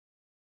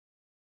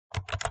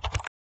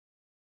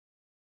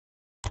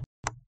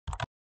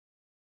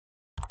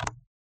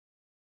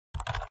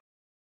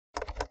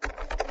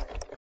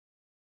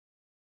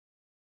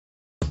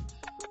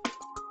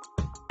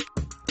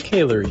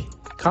CALERIE,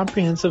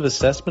 comprehensive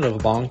assessment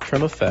of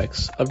long-term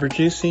effects of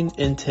reducing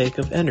intake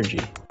of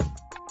energy.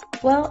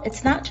 Well,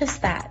 it's not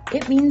just that.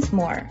 It means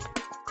more.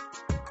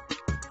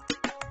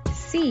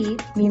 C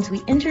means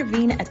we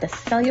intervene at the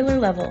cellular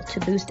level to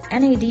boost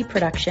NAD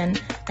production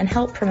and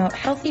help promote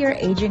healthier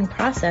aging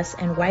process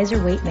and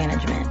wiser weight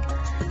management.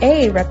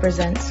 A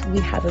represents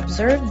we have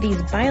observed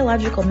these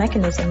biological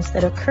mechanisms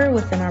that occur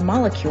within our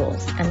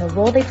molecules and the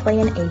role they play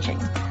in aging.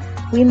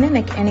 We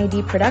mimic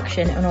NAD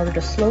production in order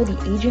to slow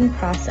the aging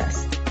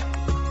process.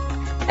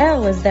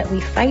 L is that we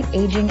fight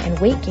aging and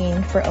weight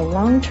gain for a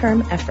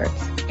long-term effort,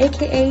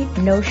 aka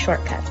no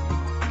shortcut.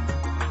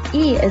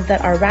 E is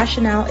that our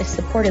rationale is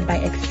supported by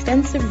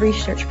extensive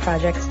research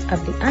projects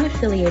of the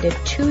unaffiliated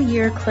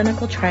 2-year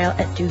clinical trial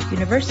at Duke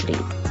University.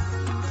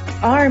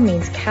 R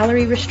means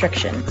calorie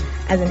restriction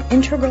as an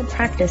integral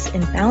practice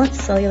in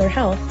balanced cellular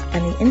health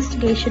and the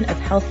instigation of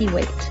healthy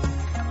weight.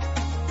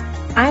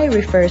 I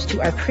refers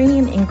to our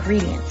premium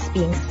ingredients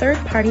being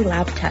third-party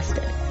lab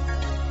tested.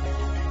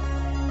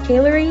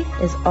 CALERIE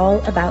is all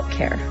about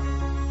care.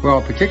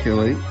 Well,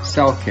 particularly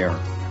self-care,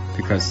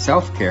 because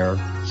self-care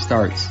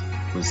starts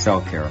with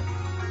self-care.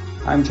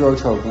 I'm George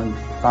Hoagland,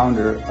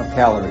 founder of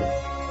CALERIE.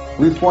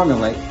 We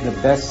formulate the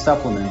best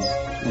supplements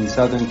in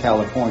Southern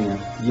California,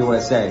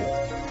 USA.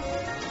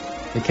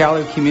 The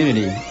CALERIE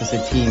community is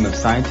a team of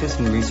scientists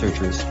and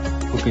researchers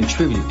who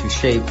contribute to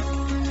shape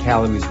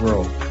CALERIE's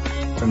world,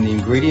 from the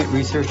ingredient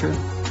researcher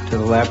to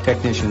the lab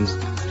technicians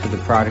to the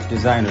product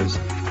designers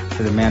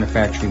to the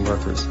manufacturing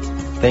workers.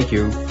 Thank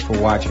you for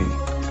watching.